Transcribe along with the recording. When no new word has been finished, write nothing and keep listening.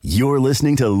You're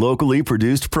listening to locally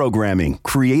produced programming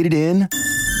created in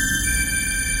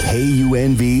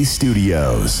KUNV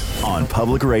Studios on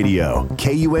Public Radio,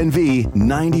 KUNV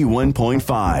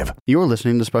 91.5. You're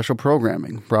listening to special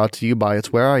programming brought to you by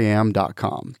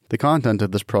It'sWhereIam.com. The content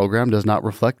of this program does not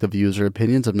reflect the views or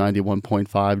opinions of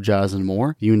 91.5 Jazz and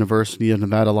More, University of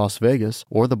Nevada, Las Vegas,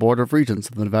 or the Board of Regents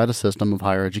of the Nevada System of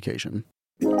Higher Education.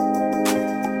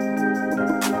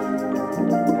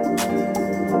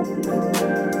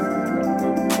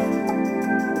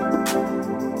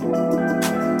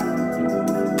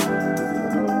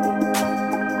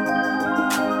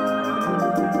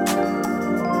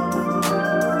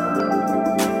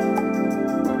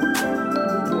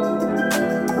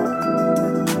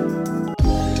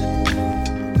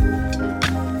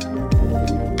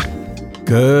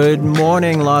 Good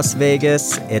morning, Las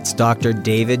Vegas. It's Dr.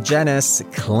 David Gennis,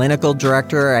 Clinical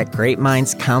Director at Great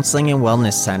Minds Counseling and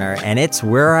Wellness Center, and it's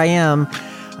Where I Am.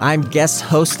 I'm guest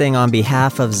hosting on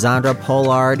behalf of Zandra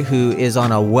Pollard, who is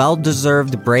on a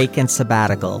well-deserved break and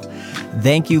sabbatical.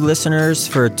 Thank you, listeners,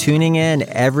 for tuning in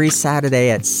every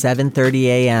Saturday at 7:30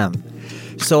 a.m.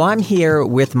 So I'm here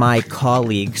with my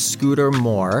colleague, Scooter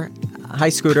Moore. Hi,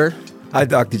 Scooter. Hi,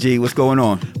 Dr. G. What's going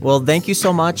on? Well, thank you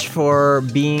so much for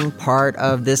being part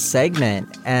of this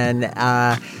segment. And,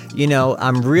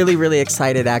 I'm really, really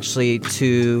excited, actually,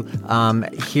 to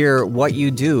hear what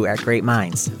you do at Great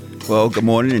Minds. Well, good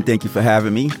morning, and thank you for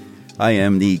having me. I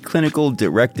am the Clinical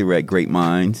Director at Great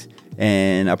Minds,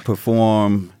 and I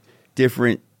perform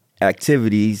different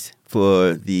activities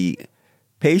for the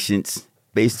patients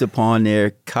based upon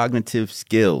their cognitive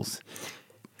skills.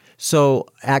 So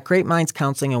at Great Minds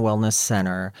Counseling and Wellness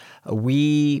Center,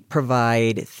 we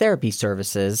provide therapy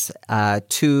services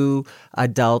to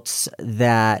adults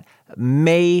that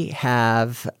may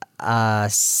have a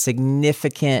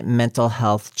significant mental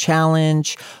health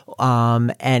challenge,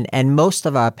 and most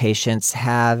of our patients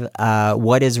have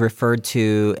what is referred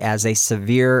to as a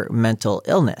severe mental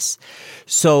illness.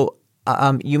 So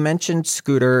you mentioned,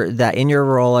 Scooter, that in your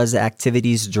role as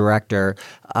activities director,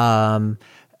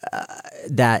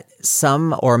 that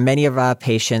some or many of our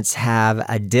patients have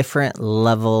a different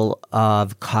level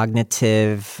of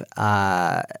cognitive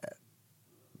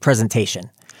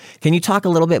presentation. Can you talk a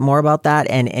little bit more about that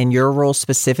and your role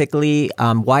specifically?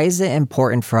 Why is it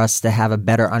important for us to have a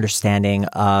better understanding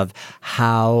of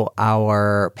how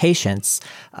our patients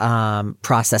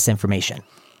process information?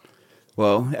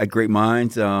 Well, at Great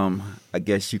Minds, I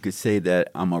guess you could say that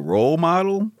I'm a role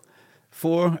model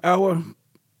for our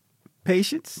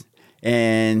patients.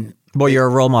 And well, you're a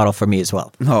role model for me as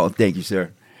well. Oh, thank you,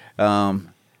 sir.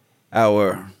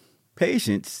 Our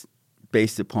patients,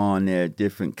 based upon their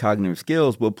different cognitive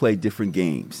skills, will play different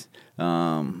games.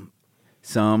 Some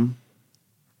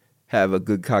have a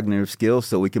good cognitive skill,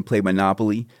 so we can play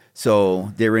Monopoly.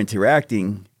 So they're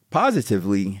interacting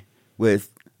positively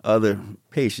with other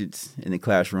patients in the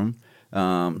classroom.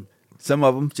 Some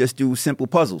of them just do simple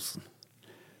puzzles.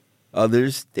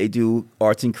 Others, they do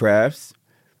arts and crafts,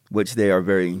 which they are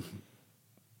very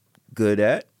good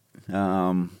at.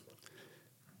 And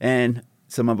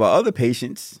some of our other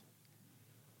patients,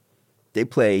 they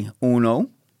play Uno,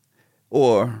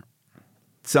 or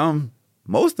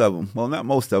most of them, well, not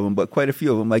most of them, but quite a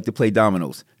few of them like to play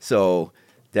dominoes. So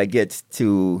that gets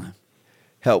to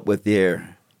help with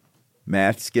their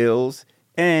math skills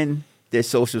and their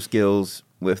social skills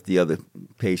with the other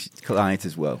clients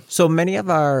as well. So many of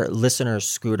our listeners,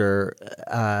 Scooter,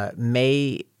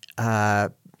 may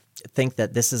think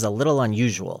that this is a little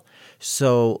unusual.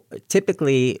 So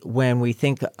typically when we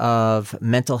think of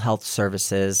mental health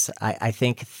services, I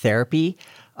think therapy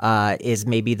is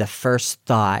maybe the first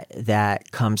thought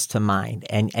that comes to mind.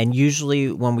 And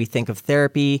usually when we think of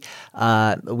therapy,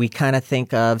 we kind of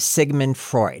think of Sigmund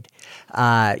Freud,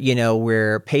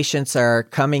 where patients are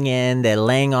coming in, they're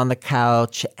laying on the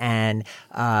couch, and,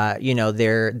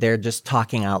 they're just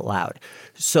talking out loud.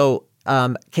 So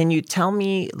can you tell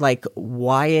me,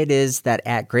 why it is that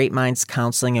at Great Minds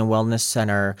Counseling and Wellness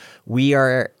Center, we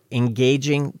are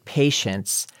engaging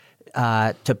patients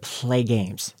to play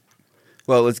games?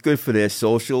 Well, it's good for their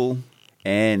social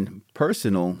and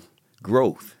personal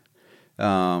growth.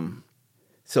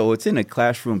 So it's in a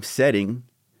classroom setting,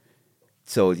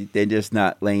 so they're just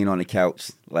not laying on the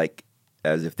couch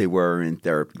as if they were in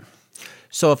therapy.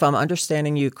 So if I'm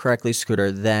understanding you correctly,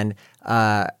 Scooter, then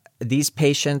these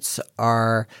patients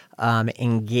are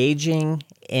engaging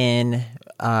in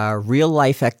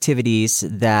real-life activities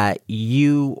that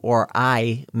you or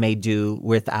I may do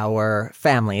with our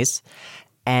families,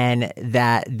 and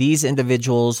that these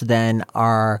individuals then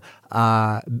are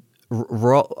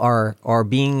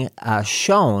being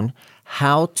shown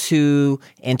how to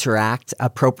interact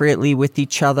appropriately with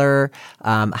each other,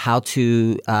 how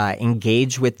to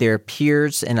engage with their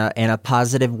peers in a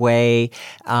positive way,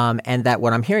 and that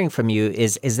what I'm hearing from you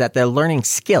is that they're learning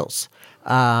skills.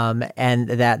 And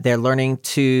that they're learning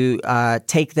to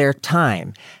take their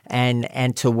time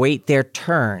and to wait their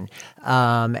turn.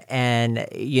 And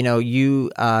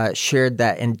you shared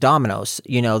that in dominoes,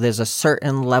 there's a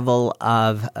certain level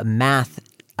of math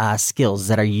skills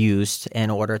that are used in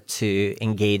order to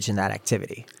engage in that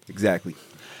activity. Exactly.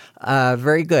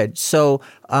 Very good. So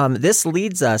this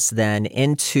leads us then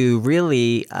into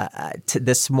really to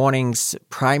this morning's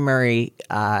primary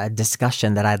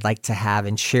discussion that I'd like to have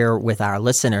and share with our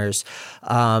listeners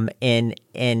in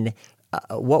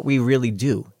what we really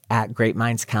do at Great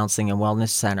Minds Counseling and Wellness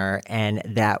Center, and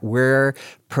that we're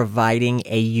providing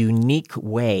a unique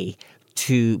way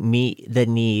to meet the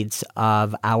needs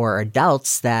of our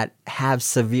adults that have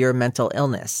severe mental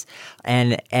illness.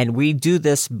 And we do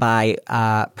this by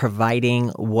providing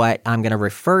what I'm going to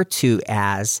refer to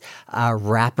as a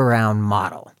wraparound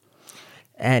model.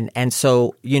 And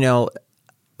so,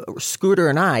 Scooter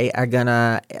and I are going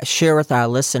to share with our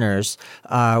listeners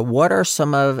what are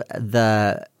some of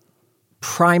the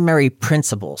primary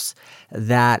principles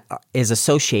that is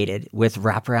associated with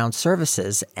wraparound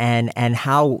services, and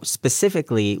how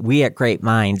specifically we at Great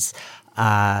Minds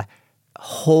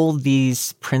hold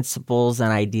these principles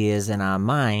and ideas in our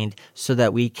mind so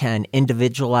that we can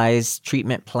individualize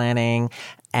treatment planning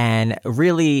and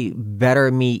really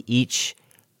better meet each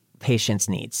patient's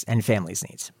needs and family's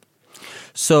needs.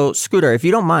 So, Scooter, if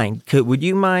you don't mind, would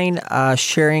you mind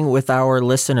sharing with our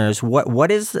listeners what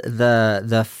is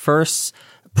the first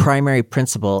primary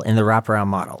principle in the wraparound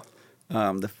model?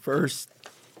 The first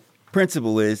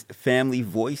principle is family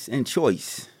voice and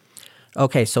choice.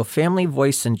 Okay, so family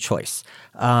voice and choice.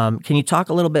 Can you talk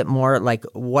a little bit more? Like,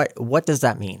 what does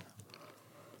that mean?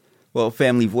 Well,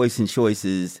 family voice and choice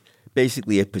is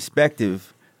basically a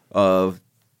perspective of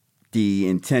the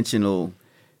intentional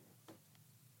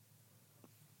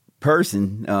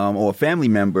person or family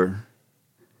member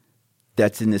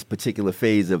that's in this particular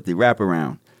phase of the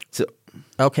wraparound.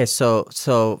 Okay,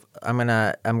 so I'm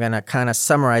gonna kind of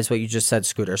summarize what you just said,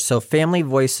 Scooter. So family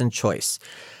voice and choice.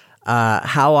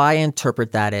 How I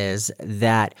interpret that is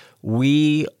that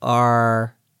we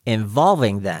are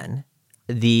involving then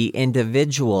the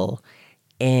individual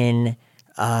in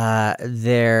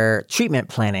their treatment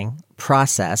planning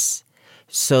process,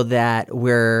 so that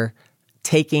we're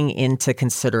taking into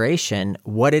consideration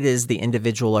what it is the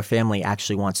individual or family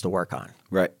actually wants to work on.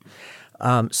 Right.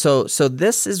 So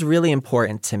this is really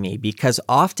important to me, because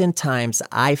oftentimes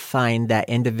I find that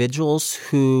individuals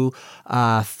who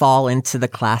fall into the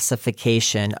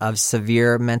classification of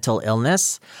severe mental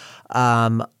illness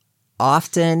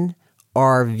often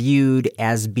are viewed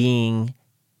as being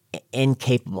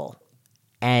incapable,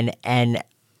 and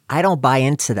I don't buy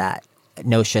into that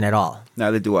notion at all.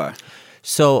 Neither do I.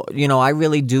 So, I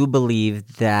really do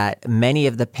believe that many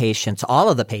of the patients, all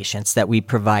of the patients that we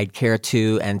provide care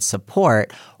to and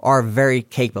support, are very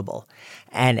capable.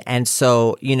 And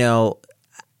so,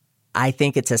 I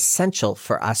think it's essential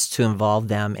for us to involve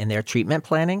them in their treatment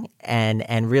planning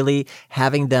and really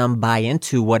having them buy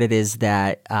into what it is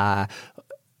that,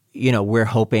 we're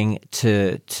hoping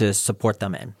to support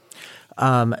them in.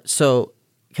 So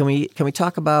can we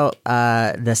talk about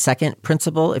the second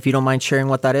principle, if you don't mind sharing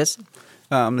what that is?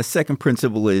 The second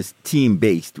principle is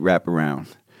team-based wraparound,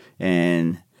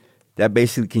 and that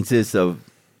basically consists of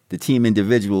the team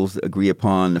individuals agree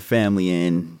upon the family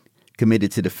and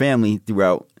committed to the family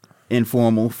throughout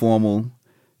informal, formal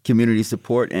community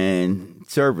support and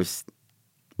service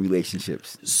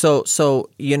relationships. So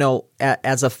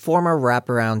as a former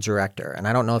wraparound director, and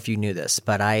I don't know if you knew this,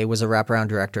 but I was a wraparound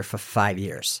director for 5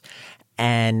 years,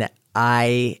 and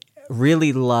I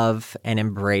really love and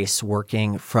embrace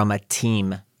working from a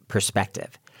team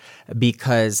perspective,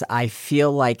 because I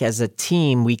feel like as a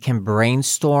team, we can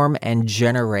brainstorm and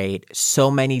generate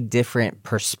so many different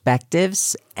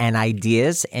perspectives and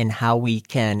ideas in how we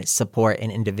can support an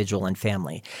individual and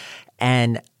family.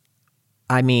 And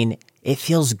I mean, it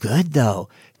feels good though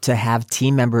to have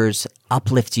team members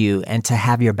uplift you and to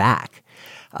have your back.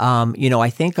 I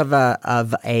think of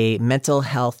a mental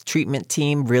health treatment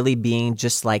team really being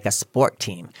just like a sport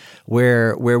team,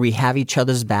 where we have each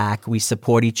other's back, we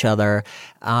support each other,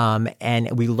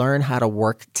 and we learn how to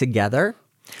work together.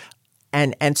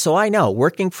 And so I know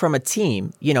working from a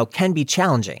team, can be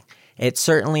challenging. It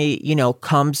certainly,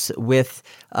 comes with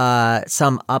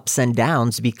some ups and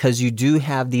downs, because you do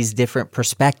have these different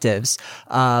perspectives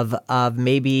of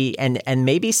maybe, and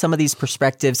maybe some of these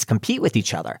perspectives compete with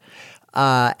each other.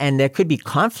 and there could be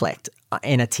conflict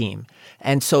in a team.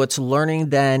 And so it's learning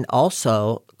then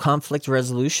also conflict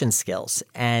resolution skills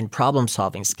and problem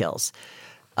solving skills.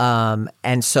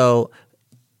 And so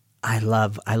I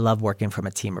love working from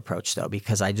a team approach though,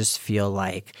 because I just feel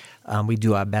like we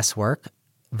do our best work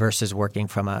versus working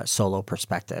from a solo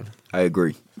perspective. I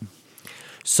agree.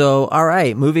 So, all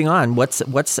right, moving on. What's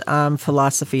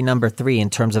philosophy number 3 in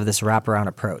terms of this wraparound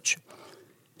approach?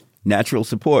 Natural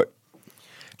support.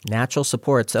 Natural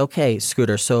supports. Okay,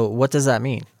 Scooter. So what does that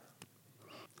mean?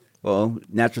 Well,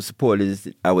 natural support is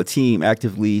our team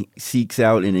actively seeks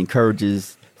out and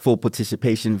encourages full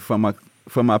participation from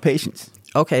our patients.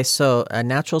 Okay, so a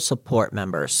natural support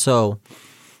member. So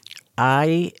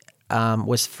I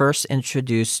was first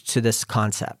introduced to this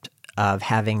concept of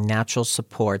having natural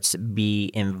supports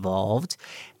be involved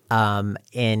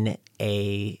in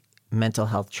a mental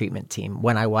health treatment team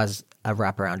when I was a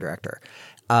wraparound director.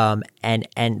 And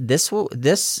this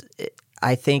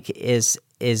I think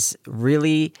is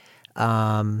really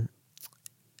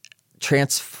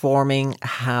transforming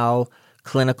how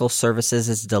clinical services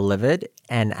is delivered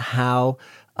and how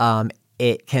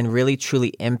it can really truly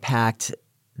impact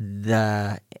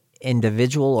the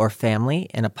individual or family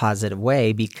in a positive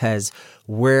way, because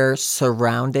we're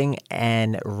surrounding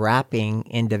and wrapping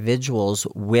individuals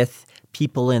with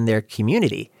people in their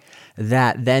community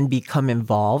that then become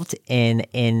involved in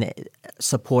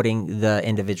supporting the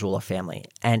individual or family.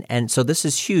 And so this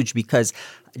is huge because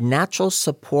natural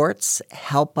supports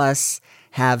help us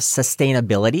have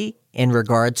sustainability in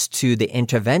regards to the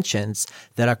interventions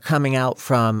that are coming out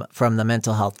from the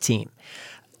mental health team.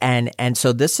 And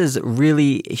so this is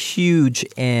really huge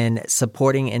in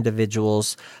supporting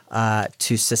individuals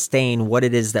to sustain what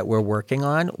it is that we're working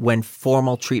on when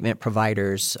formal treatment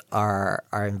providers are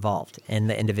involved in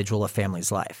the individual or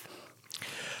family's life.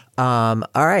 All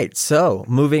right, so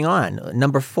moving on.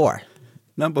 Number 4.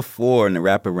 Number 4 in the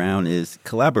wraparound is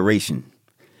collaboration.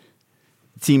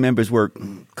 Team members work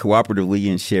cooperatively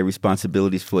and share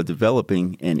responsibilities for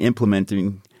developing and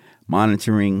implementing,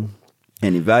 monitoring,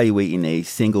 and evaluating a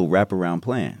single wraparound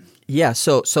plan. Yeah,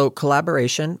 so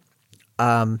collaboration.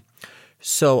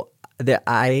 So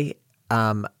I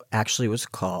actually was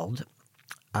called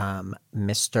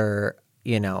Mr.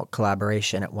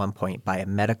 Collaboration at one point by a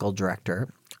medical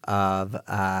director of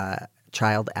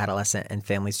Child, Adolescent, and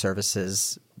Family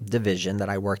Services division that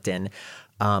I worked in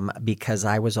because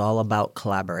I was all about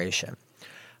collaboration.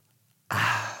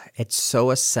 It's so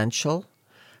essential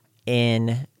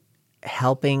in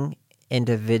helping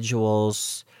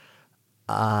individuals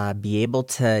be able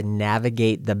to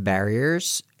navigate the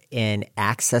barriers in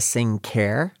accessing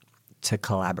care to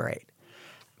collaborate.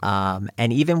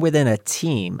 And even within a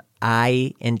team,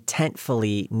 I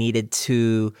intentfully needed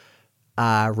to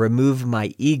remove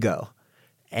my ego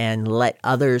and let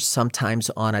others sometimes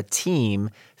on a team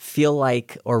feel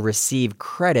like or receive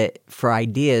credit for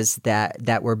ideas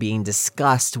that were being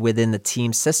discussed within the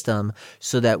team system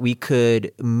so that we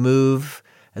could move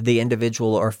the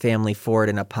individual or family forward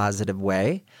in a positive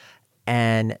way.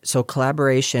 And so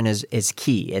collaboration is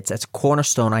key. It's a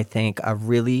cornerstone, I think, of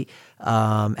really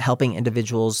helping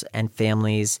individuals and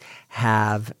families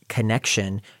have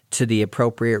connection to the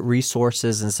appropriate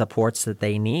resources and supports that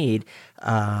they need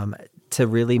to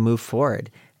really move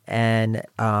forward. And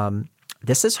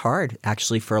this is hard,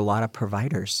 actually, for a lot of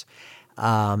providers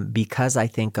because I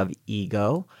think of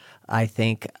ego. I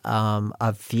think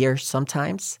of fear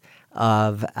sometimes,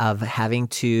 of having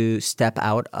to step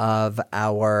out of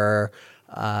our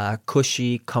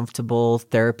cushy, comfortable,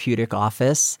 therapeutic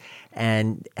office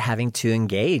and having to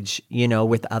engage,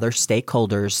 with other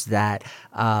stakeholders that,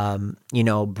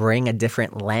 bring a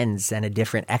different lens and a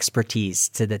different expertise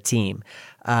to the team.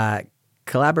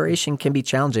 Collaboration can be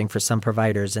challenging for some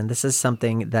providers, and this is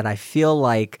something that I feel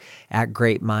like at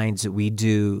Great Minds we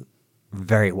do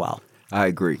very well. I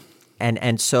agree.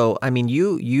 And so, I mean,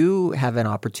 you have an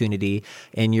opportunity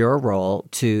in your role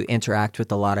to interact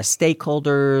with a lot of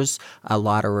stakeholders, a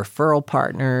lot of referral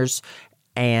partners,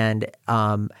 and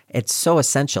it's so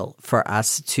essential for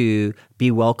us to be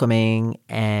welcoming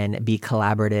and be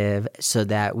collaborative so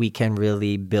that we can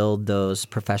really build those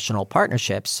professional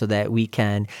partnerships so that we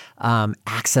can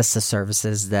access the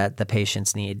services that the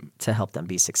patients need to help them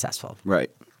be successful. Right.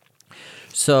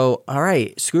 So, all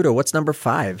right, Scooter, what's number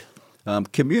 5?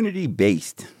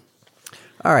 Community-based.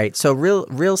 All right. So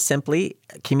real simply,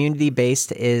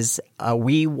 community-based is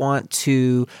we want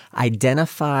to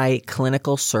identify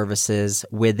clinical services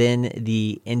within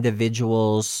the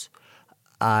individual's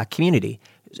community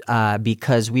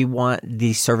because we want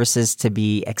these services to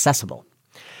be accessible.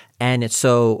 And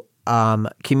so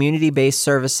community-based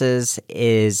services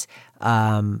is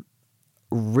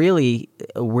really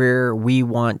where we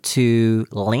want to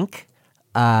link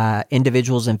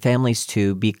individuals and families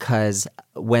to, because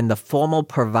when the formal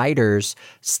providers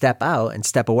step out and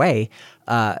step away,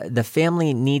 the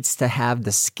family needs to have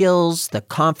the skills, the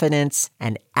confidence,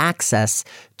 and access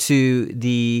to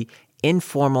the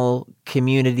informal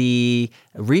community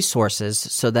resources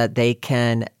so that they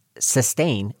can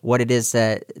sustain what it is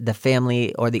that the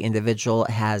family or the individual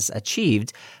has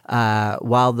achieved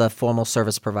while the formal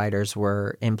service providers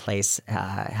were in place,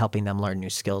 helping them learn new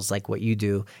skills like what you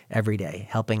do every day,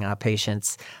 helping our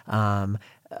patients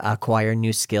acquire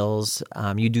new skills.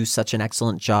 You do such an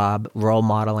excellent job role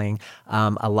modeling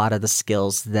a lot of the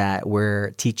skills that we're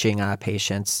teaching our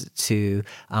patients to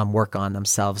work on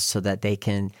themselves so that they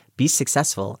can be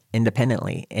successful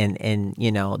independently in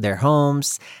their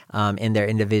homes, in their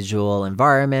individual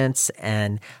environments.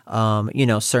 And,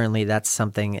 certainly that's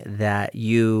something that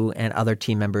you and other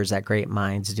team members at Great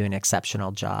Minds do an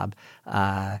exceptional job.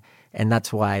 And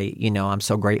that's why, I'm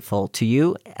so grateful to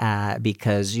you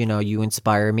because, you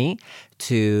inspire me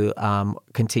to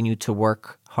continue to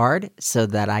work hard so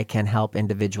that I can help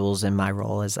individuals in my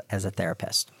role as a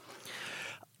therapist.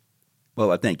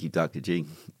 Well, I thank you, Dr. G.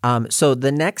 So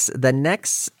the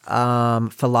next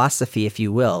philosophy, if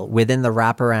you will, within the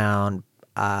wraparound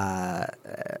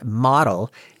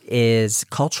model is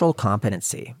cultural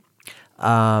competency.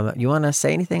 You want to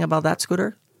say anything about that,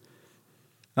 Scooter?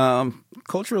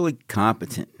 Culturally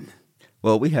competent.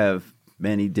 Well, we have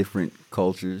many different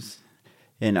cultures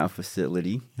in our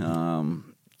facility.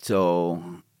 So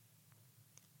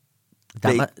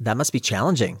that must be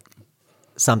challenging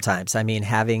sometimes. I mean,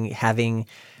 having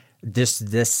this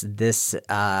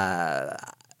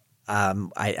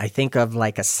I think of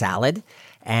like a salad,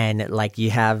 and like you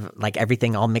have like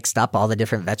everything all mixed up, all the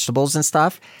different vegetables and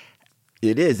stuff.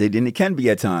 It is, and it can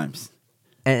be at times.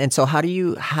 And so how do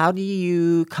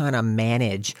you kind of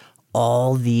manage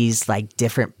all these like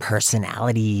different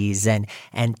personalities and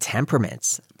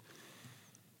temperaments?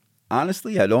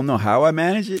 Honestly, I don't know how I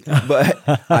manage it, but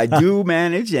I do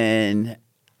manage, and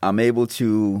I'm able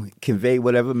to convey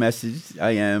whatever message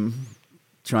I am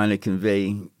trying to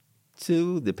convey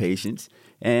to the patients,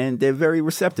 and they're very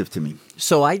receptive to me.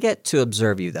 So I get to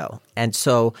observe you, though. And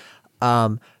so,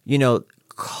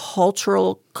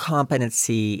 cultural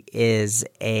competency is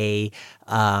a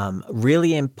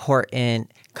really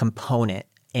important component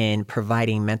in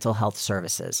providing mental health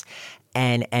services.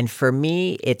 And for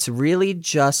me, it's really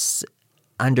just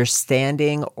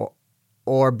understanding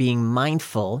or being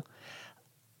mindful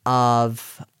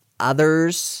of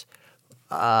others'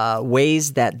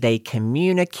 ways that they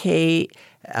communicate,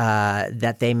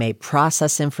 that they may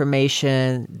process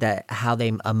information, that how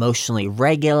they emotionally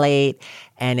regulate.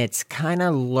 And it's kind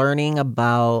of learning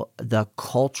about the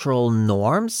cultural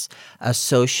norms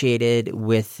associated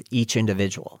with each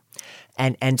individual.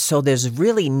 And so there's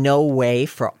really no way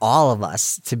for all of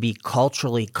us to be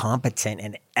culturally competent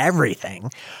in everything.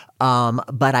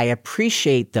 But I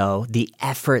appreciate, though, the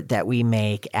effort that we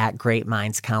make at Great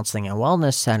Minds Counseling and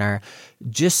Wellness Center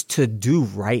just to do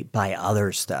right by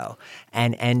others, though,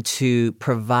 and to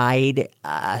provide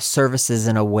services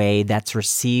in a way that's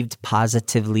received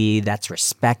positively, that's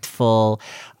respectful.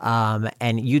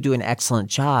 And you do an excellent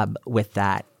job with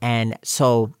that. And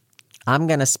so I'm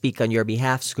going to speak on your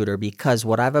behalf, Scooter, because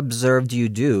what I've observed you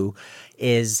do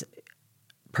is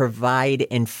provide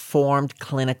informed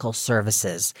clinical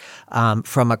services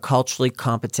from a culturally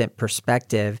competent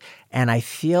perspective. And I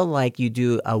feel like you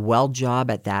do a well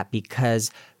job at that because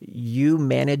you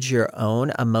manage your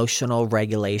own emotional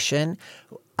regulation.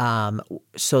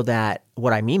 So that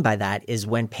what I mean by that is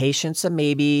when patients are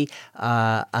maybe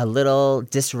a little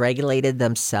dysregulated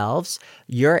themselves,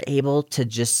 you're able to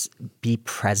just be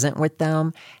present with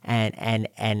them and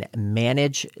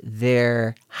manage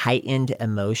their heightened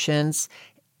emotions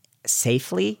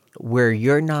safely, where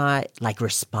you're not like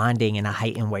responding in a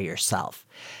heightened way yourself.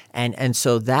 And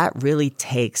so that really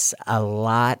takes a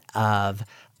lot of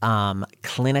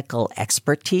clinical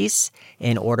expertise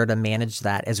in order to manage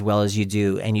that as well as you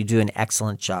do. And you do an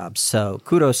excellent job. So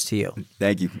kudos to you.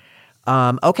 Thank you.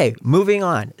 Okay, moving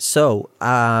on. So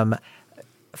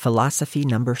philosophy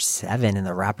number 7 in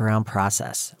the wraparound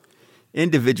process.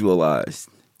 Individualized.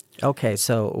 Okay,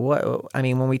 so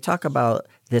when we talk about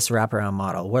this wraparound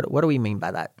model, what do we mean by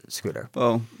that, Scooter?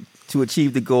 Well, to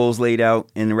achieve the goals laid out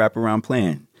in the wraparound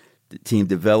plan, the team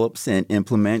develops and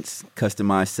implements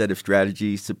customized set of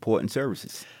strategies, support, and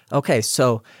services. Okay,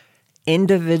 so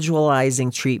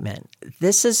individualizing treatment.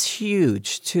 This is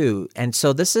huge too. And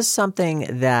so this is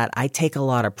something that I take a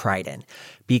lot of pride in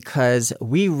because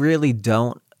we really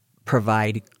don't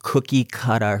provide cookie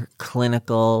cutter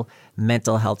clinical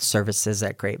mental health services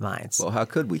at Great Minds. Well, how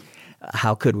could we?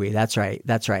 How could we? That's right.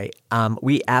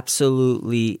 We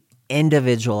absolutely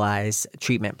individualize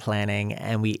treatment planning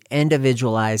and we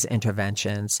individualize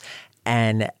interventions.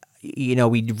 And,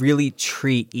 we really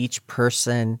treat each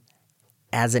person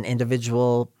as an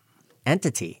individual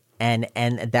entity and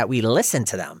that we listen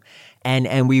to them.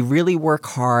 And we really work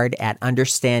hard at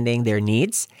understanding their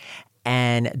needs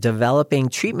and developing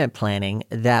treatment planning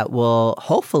that will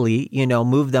hopefully,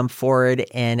 move them forward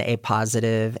in a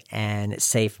positive and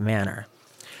safe manner.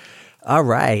 All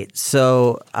right.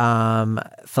 So,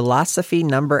 philosophy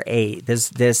number 8.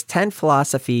 There's 10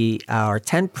 philosophy or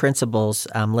 10 principles,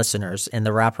 listeners, in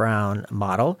the Wraparound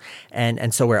Model,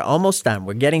 and so we're almost done.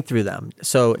 We're getting through them.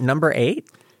 So, number 8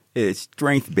 is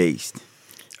strength-based.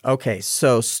 Okay,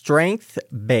 so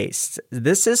strength-based.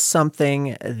 This is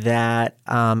something that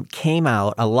came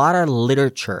out. A lot of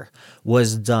literature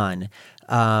was done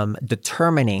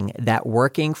determining that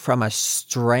working from a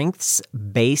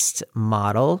strengths-based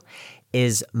model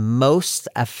is most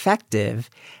effective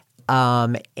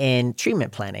in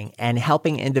treatment planning and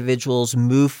helping individuals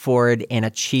move forward in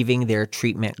achieving their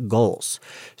treatment goals.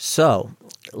 So,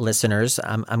 listeners,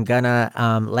 I'm going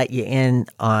to let you in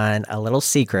on a little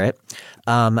secret.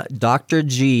 Dr.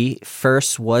 G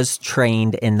first was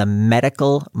trained in the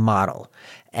medical model.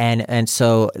 And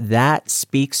so that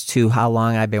speaks to how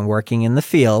long I've been working in the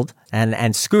field.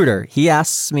 And Scooter, he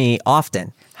asks me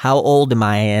often, how old am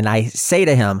I? And I say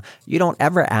to him, you don't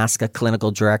ever ask a clinical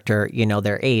director,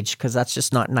 their age, because that's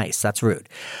just not nice. That's rude.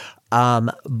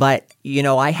 But,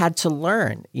 I had to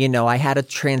learn, I had a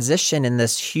transition in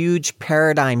this huge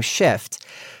paradigm shift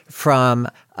from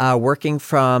working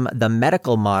from the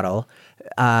medical model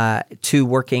to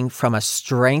working from a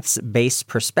strengths-based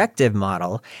perspective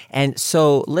model. And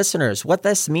so, listeners, what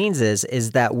this means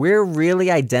is that we're really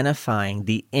identifying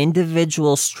the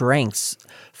individual strengths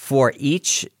for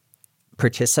each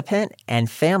participant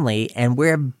and family, and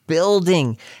we're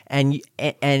building and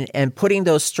putting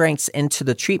those strengths into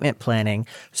the treatment planning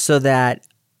so that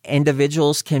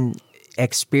individuals can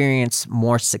experience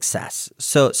more success.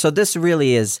 So this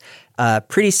really is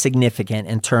pretty significant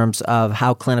in terms of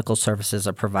how clinical services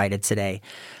are provided today.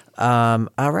 All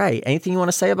right. Anything you want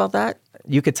to say about that?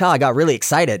 You could tell I got really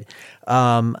excited.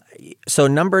 So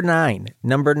number 9,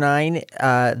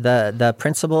 the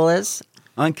principle is?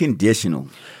 Unconditional.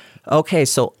 Okay,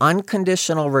 so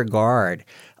unconditional regard.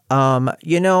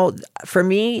 For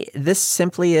me, this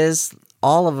simply is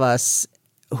all of us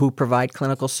who provide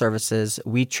clinical services,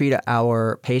 we treat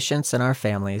our patients and our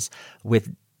families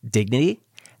with dignity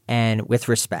and with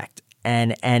respect.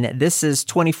 And this is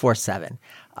 24/7.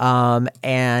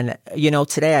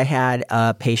 Today I had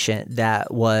a patient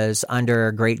that was under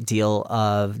a great deal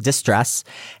of distress,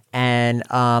 and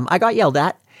I got yelled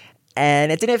at.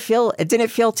 And it didn't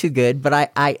feel too good, but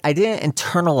I didn't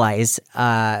internalize,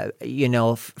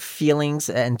 feelings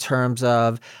in terms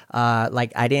of,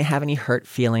 I didn't have any hurt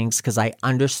feelings because I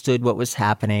understood what was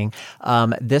happening.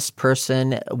 This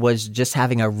person was just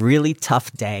having a really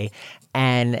tough day,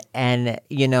 and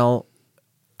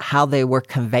how they were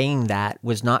conveying that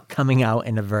was not coming out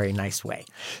in a very nice way.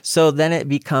 So then it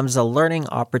becomes a learning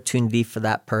opportunity for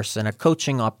that person, a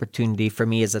coaching opportunity for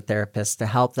me as a therapist to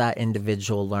help that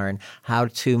individual learn how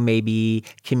to maybe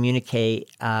communicate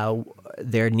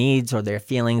their needs or their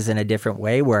feelings in a different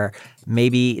way where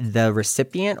maybe the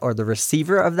recipient or the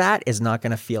receiver of that is not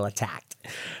going to feel attacked.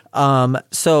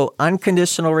 So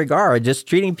unconditional regard, just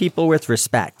treating people with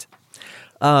respect.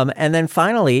 And then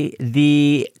finally,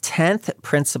 the 10th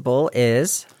principle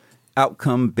is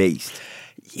outcome-based.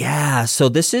 Yeah, so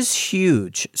this is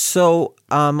huge. So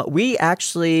we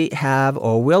actually have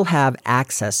or will have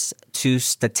access to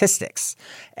statistics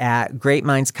at Great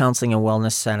Minds Counseling and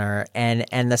Wellness Center.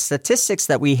 And the statistics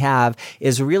that we have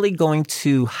is really going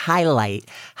to highlight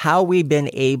how we've been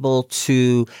able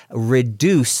to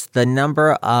reduce the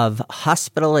number of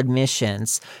hospital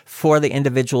admissions for the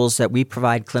individuals that we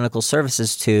provide clinical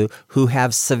services to who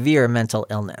have severe mental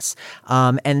illness.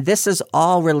 And this is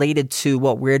all related to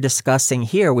what we're discussing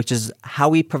here, which is how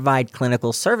we provide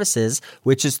clinical services,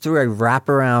 which is through a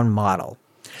wraparound model.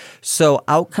 So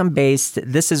outcome-based,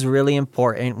 this is really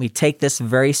important. We take this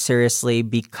very seriously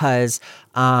because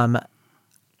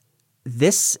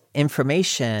this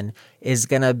information is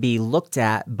going to be looked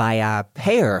at by our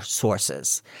payer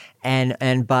sources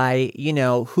and by,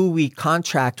 who we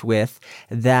contract with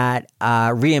that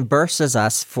reimburses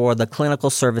us for the clinical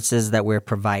services that we're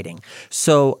providing.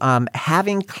 So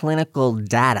having clinical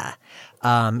data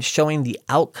showing the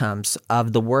outcomes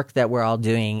of the work that we're all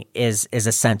doing is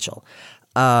essential.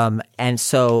 And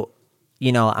so,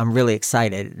 I'm really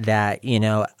excited that,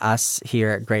 us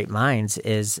here at Great Minds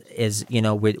is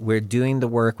we're doing the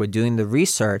work, we're doing the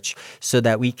research so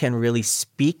that we can really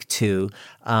speak to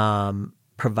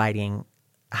providing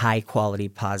high quality,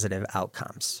 positive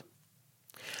outcomes.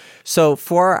 So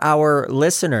for our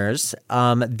listeners,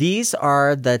 these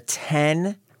are the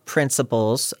 10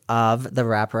 principles of the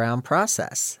wraparound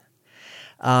process.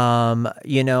 And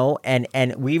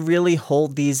we really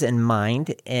hold these in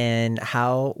mind in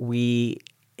how we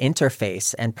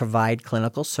interface and provide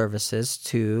clinical services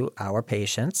to our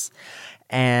patients.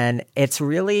 And it's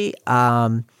really,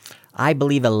 I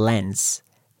believe, a lens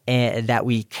that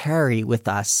we carry with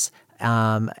us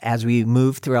as we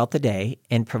move throughout the day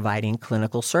in providing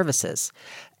clinical services.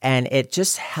 And it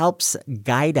just helps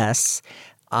guide us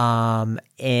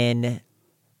in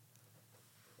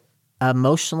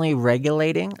emotionally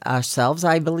regulating ourselves,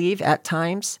 I believe, at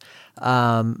times.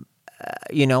 I'll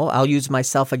use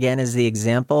myself again as the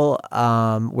example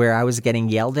where I was getting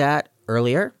yelled at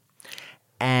earlier.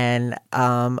 And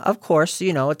of course,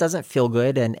 it doesn't feel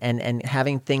good. And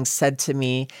having things said to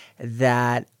me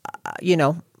that,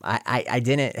 I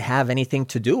didn't have anything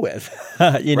to do with,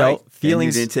 Right.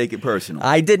 feelings. And you didn't take it personal.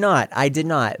 I did not.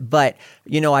 But,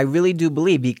 I really do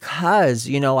believe because,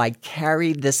 I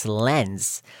carried this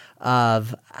lens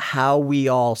of how we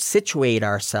all situate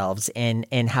ourselves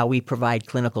and how we provide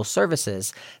clinical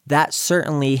services, that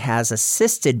certainly has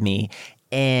assisted me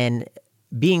in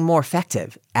being more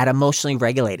effective at emotionally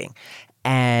regulating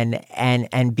and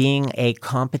being a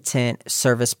competent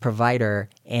service provider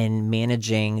in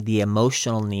managing the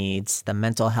emotional needs, the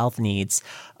mental health needs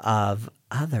of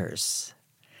others.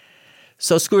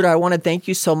 So, Scooter, I want to thank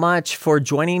you so much for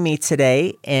joining me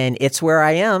today, and It's Where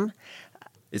I Am.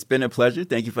 It's been a pleasure.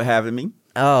 Thank you for having me.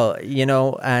 Oh,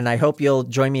 and I hope you'll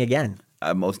join me again.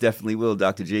 I most definitely will,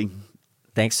 Dr. G.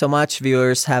 Thanks so much,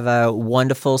 viewers. Have a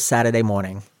wonderful Saturday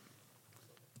morning.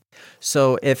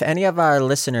 So if any of our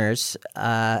listeners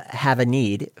have a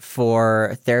need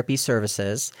for therapy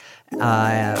services,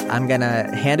 I'm going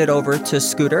to hand it over to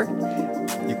Scooter.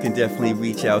 You can definitely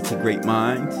reach out to Great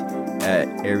Minds at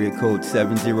area code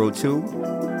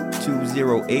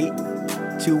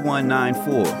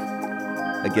 702-208-2194.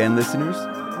 Again, listeners,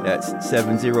 that's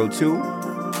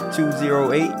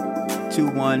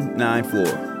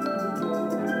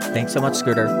 702-208-2194. Thanks so much,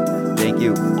 Scooter. Thank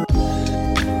you.